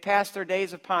flesh. They pass their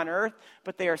days upon earth,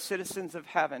 but they are citizens of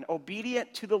heaven.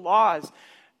 Obedient to the laws,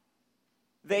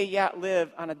 they yet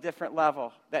live on a different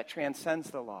level that transcends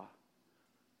the law.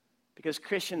 Because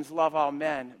Christians love all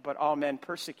men, but all men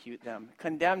persecute them.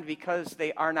 Condemned because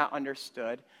they are not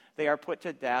understood. They are put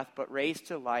to death, but raised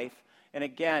to life. And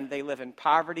again, they live in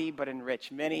poverty, but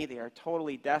enrich many. They are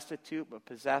totally destitute, but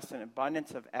possess an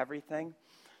abundance of everything.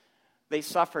 They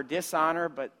suffer dishonor,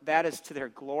 but that is to their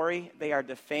glory. They are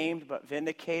defamed, but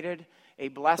vindicated. A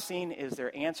blessing is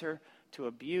their answer to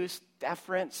abuse,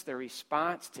 deference, their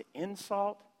response to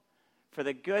insult. For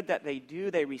the good that they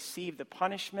do, they receive the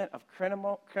punishment of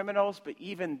criminals, but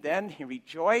even then they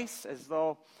rejoice as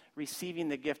though receiving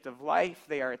the gift of life.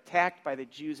 They are attacked by the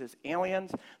Jews as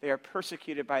aliens. They are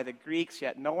persecuted by the Greeks,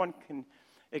 yet no one can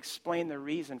explain the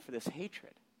reason for this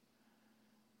hatred.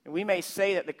 And we may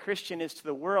say that the Christian is to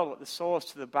the world what the soul is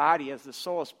to the body, as the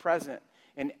soul is present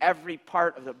in every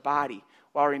part of the body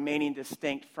while remaining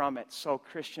distinct from it. So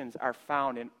Christians are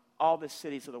found in all the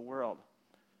cities of the world,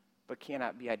 but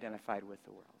cannot be identified with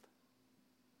the world.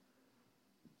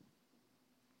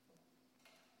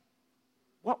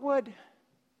 What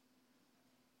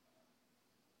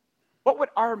would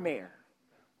our mayor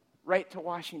write to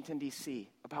Washington, D.C.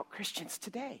 about Christians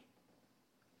today?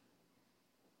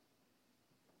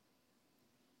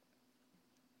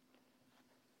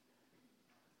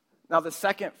 Now, the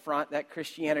second front that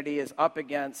Christianity is up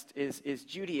against is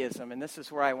Judaism. And this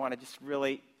is where I want to just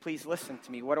really, please listen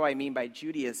to me. What do I mean by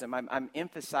Judaism? I'm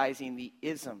emphasizing the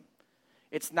ism.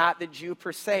 It's not the Jew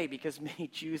per se, because many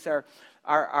Jews are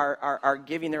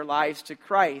giving their lives to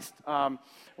Christ.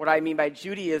 What I mean by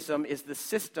Judaism is the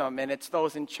system, and it's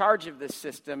those in charge of this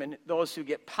system and those who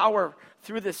get power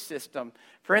through this system.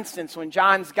 For instance, when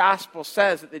John's gospel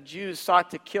says that the Jews sought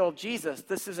to kill Jesus,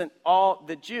 this isn't all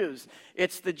the Jews.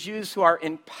 It's the Jews who are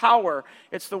in power.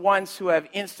 It's the ones who have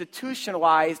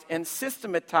institutionalized and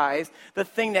systematized the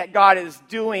thing that God is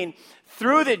doing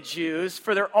through the Jews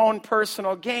for their own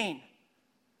personal gain.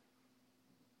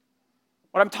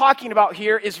 What I'm talking about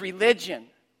here is religion.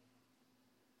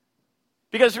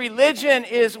 Because religion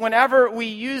is whenever we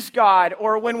use God,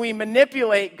 or when we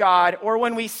manipulate God, or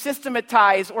when we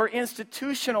systematize or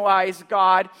institutionalize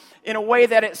God in a way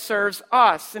that it serves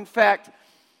us. In fact,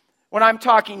 when I'm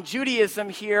talking Judaism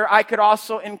here, I could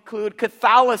also include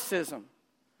Catholicism,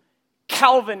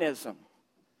 Calvinism,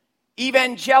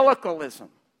 evangelicalism.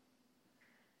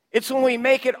 It's when we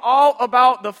make it all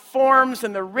about the forms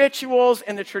and the rituals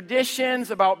and the traditions,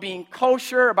 about being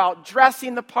kosher, about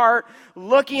dressing the part,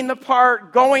 looking the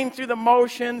part, going through the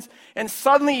motions, and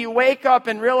suddenly you wake up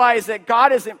and realize that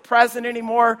God isn't present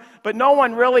anymore, but no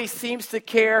one really seems to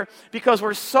care because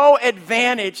we're so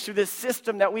advantaged through this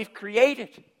system that we've created.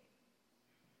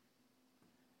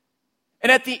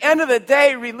 And at the end of the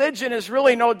day, religion is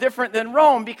really no different than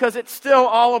Rome, because it's still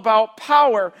all about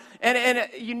power. And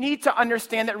you need to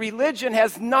understand that religion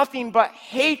has nothing but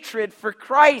hatred for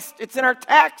Christ. It's in our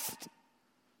text.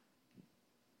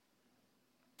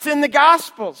 It's in the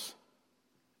Gospels.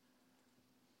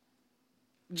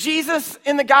 Jesus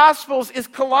in the Gospels is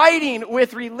colliding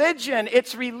with religion.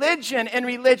 It's religion and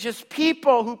religious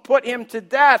people who put him to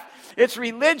death. It's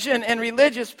religion and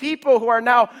religious people who are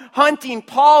now hunting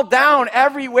Paul down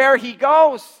everywhere he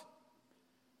goes.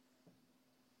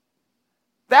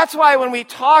 That's why when we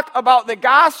talk about the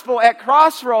gospel at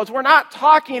Crossroads, we're not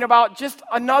talking about just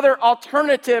another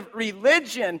alternative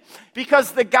religion,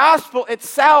 because the gospel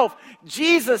itself,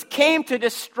 Jesus came to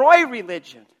destroy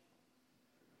religion.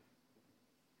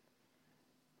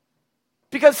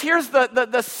 Because here's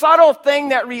the subtle thing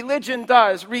that religion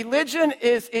does. Religion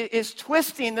is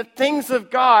twisting the things of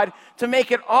God to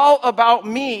make it all about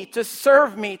me, to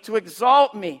serve me, to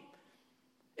exalt me.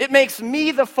 It makes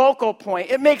me the focal point.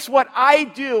 It makes what I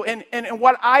do and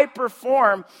what I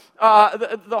perform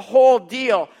the whole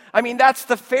deal. I mean, that's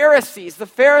the Pharisees. The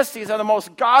Pharisees are the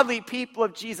most godly people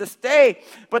of Jesus' day,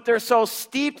 but they're so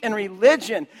steeped in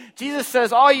religion. Jesus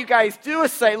says, all you guys do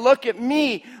is say, look at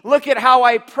me. Look at how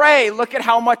I pray. Look at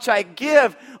how much I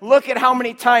give. Look at how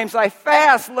many times I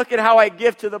fast. Look at how I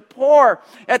give to the poor.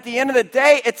 At the end of the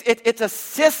day, it's a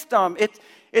system.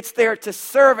 It's there to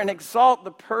serve and exalt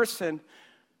the person.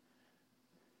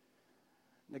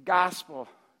 The gospel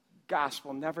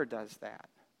never does that.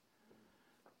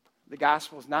 The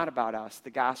gospel is not about us. The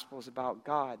gospel is about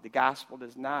God. The gospel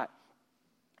does not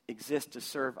exist to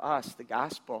serve us. The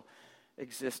gospel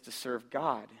exists to serve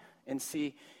God. And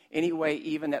see, any way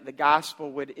even that the gospel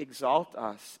would exalt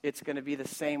us, it's going to be the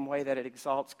same way that it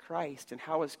exalts Christ. And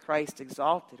how is Christ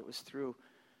exalted? It was through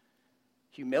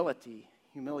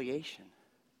humiliation.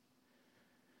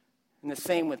 And the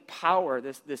same with power,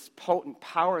 this potent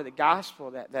power of the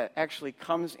gospel that actually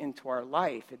comes into our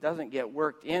life. It doesn't get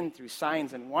worked in through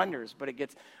signs and wonders, but it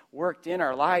gets worked in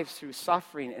our lives through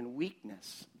suffering and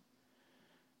weakness.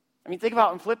 I mean, think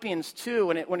about in Philippians 2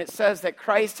 when it says that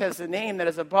Christ has a name that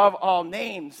is above all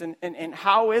names. And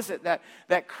how is it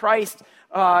that Christ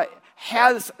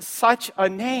has such a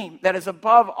name that is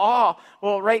above all?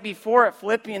 Well, right before it,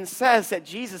 Philippians says that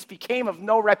Jesus became of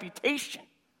no reputation.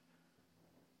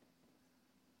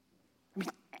 I mean,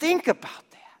 think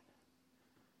about that.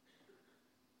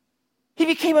 He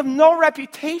became of no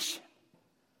reputation.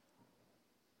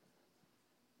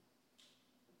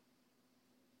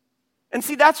 And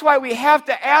see, that's why we have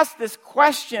to ask this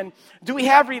question: do we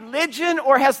have religion,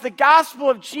 or has the gospel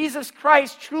of Jesus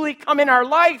Christ truly come in our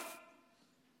life?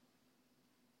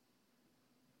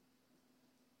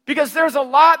 Because there's a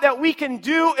lot that we can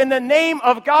do in the name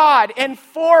of God and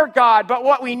for God, but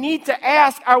what we need to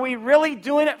ask, are we really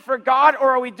doing it for God, or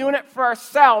are we doing it for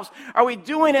ourselves? Are we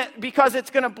doing it because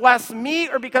it's going to bless me,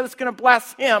 or because it's going to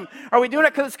bless Him? Are we doing it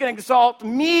because it's going to exalt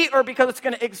me, or because it's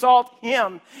going to exalt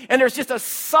Him? And there's just a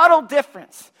subtle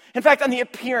difference. In fact, on the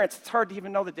appearance, it's hard to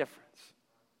even know the difference.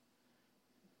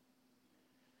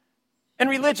 And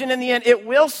religion, in the end, it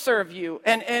will serve you.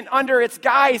 And under its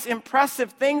guise,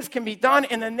 impressive things can be done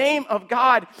in the name of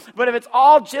God. But if it's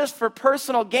all just for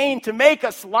personal gain to make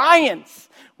us lions,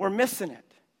 we're missing it.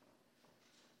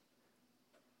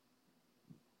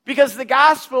 Because the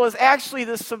gospel is actually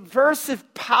the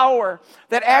subversive power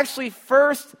that actually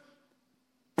first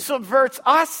subverts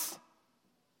us.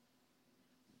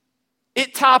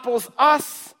 It topples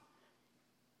us.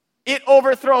 It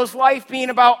overthrows life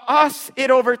being about us. It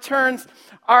overturns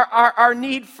our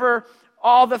need for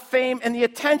all the fame and the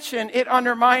attention. It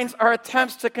undermines our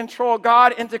attempts to control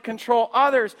God and to control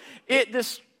others. It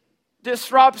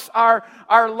disrupts our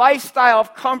lifestyle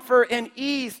of comfort and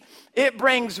ease. It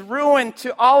brings ruin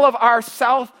to all of our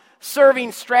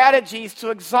self-serving strategies to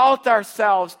exalt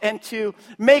ourselves and to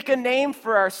make a name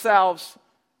for ourselves.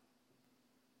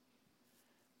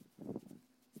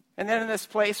 And then in this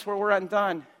place where we're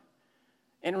undone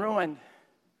and ruined,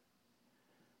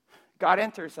 God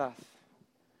enters us,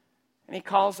 and He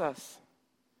calls us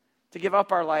to give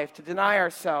up our life, to deny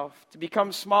ourselves, to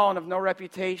become small and of no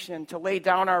reputation, to lay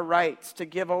down our rights, to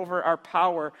give over our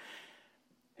power.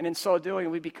 And in so doing,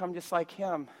 we become just like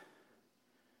Him,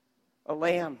 a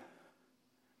lamb.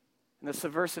 And the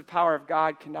subversive power of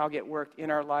God can now get worked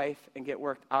in our life and get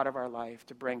worked out of our life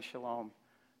to bring shalom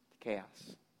to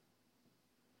chaos.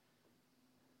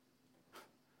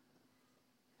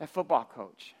 That football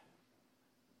coach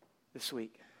this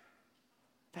week,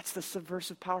 that's the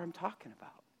subversive power I'm talking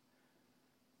about.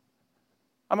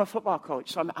 I'm a football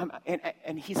coach, so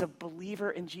and he's a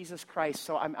believer in Jesus Christ,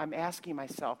 so I'm asking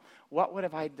myself, what would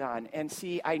have I done? And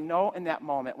see, I know in that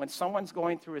moment, when someone's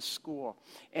going through a school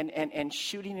and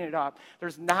shooting it up,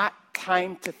 there's not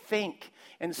time to think.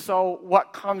 And so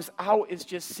what comes out is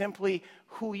just simply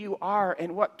who you are.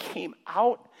 And what came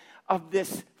out of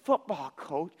this football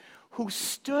coach who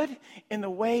stood in the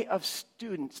way of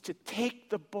students to take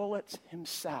the bullets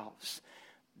himself,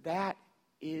 that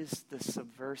is the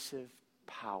subversive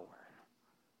power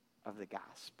of the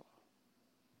gospel.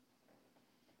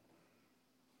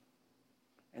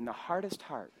 And the hardest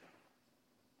heart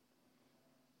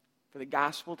for the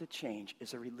gospel to change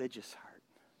is a religious heart.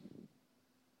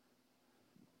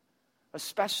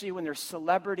 Especially when there's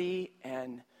celebrity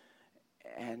and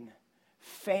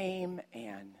fame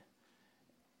and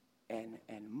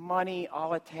money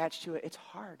all attached to it. It's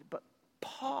hard. But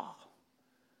Paul,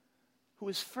 who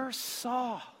was first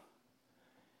Saul,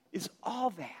 is all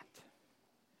that.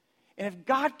 And if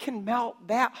God can melt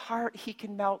that heart, He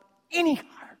can melt any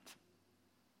heart.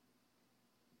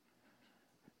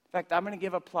 In fact, I'm going to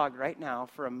give a plug right now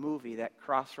for a movie that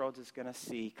Crossroads is going to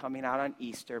see coming out on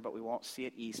Easter, but we won't see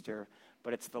it Easter.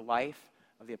 But it's the life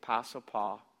of the Apostle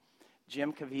Paul.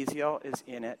 Jim Caviezel is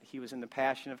in it. He was in The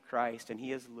Passion of Christ, and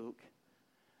he is Luke.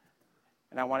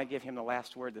 And I want to give him the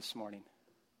last word this morning.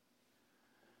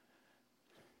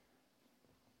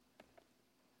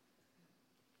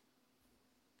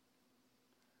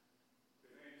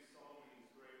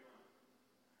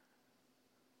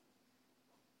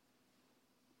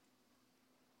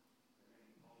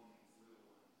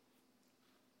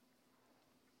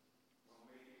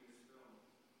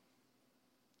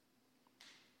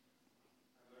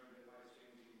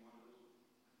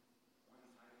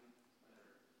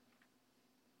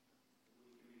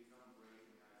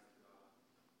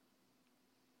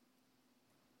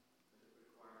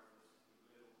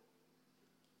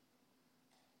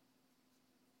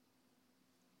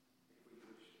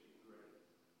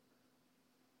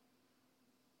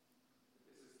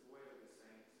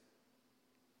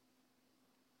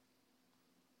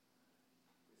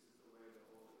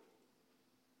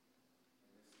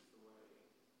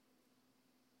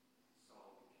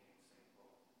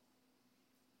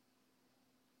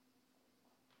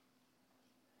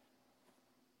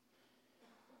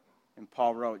 And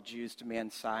Paul wrote, Jews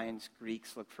demand signs,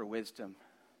 Greeks look for wisdom.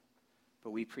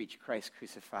 But we preach Christ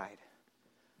crucified,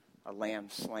 a lamb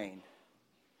slain.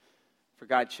 For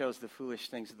God chose the foolish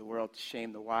things of the world to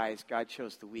shame the wise. God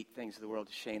chose the weak things of the world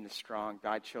to shame the strong.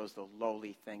 God chose the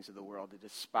lowly things of the world to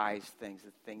despise things, the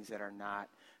things that are not,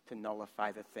 to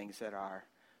nullify the things that are,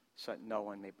 so that no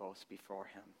one may boast before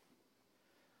him.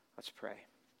 Let's pray.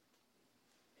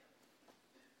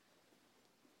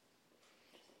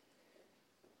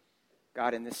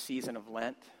 God, in this season of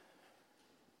Lent,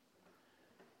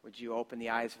 would you open the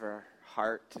eyes of our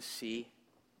heart to see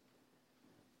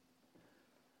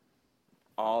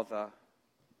all the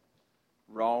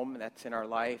Rome that's in our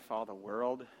life, all the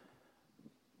world?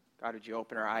 God, would you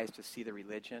open our eyes to see the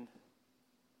religion?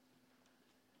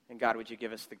 And God, would you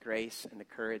give us the grace and the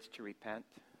courage to repent?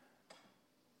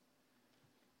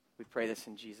 We pray this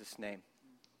in Jesus' name.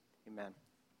 Amen.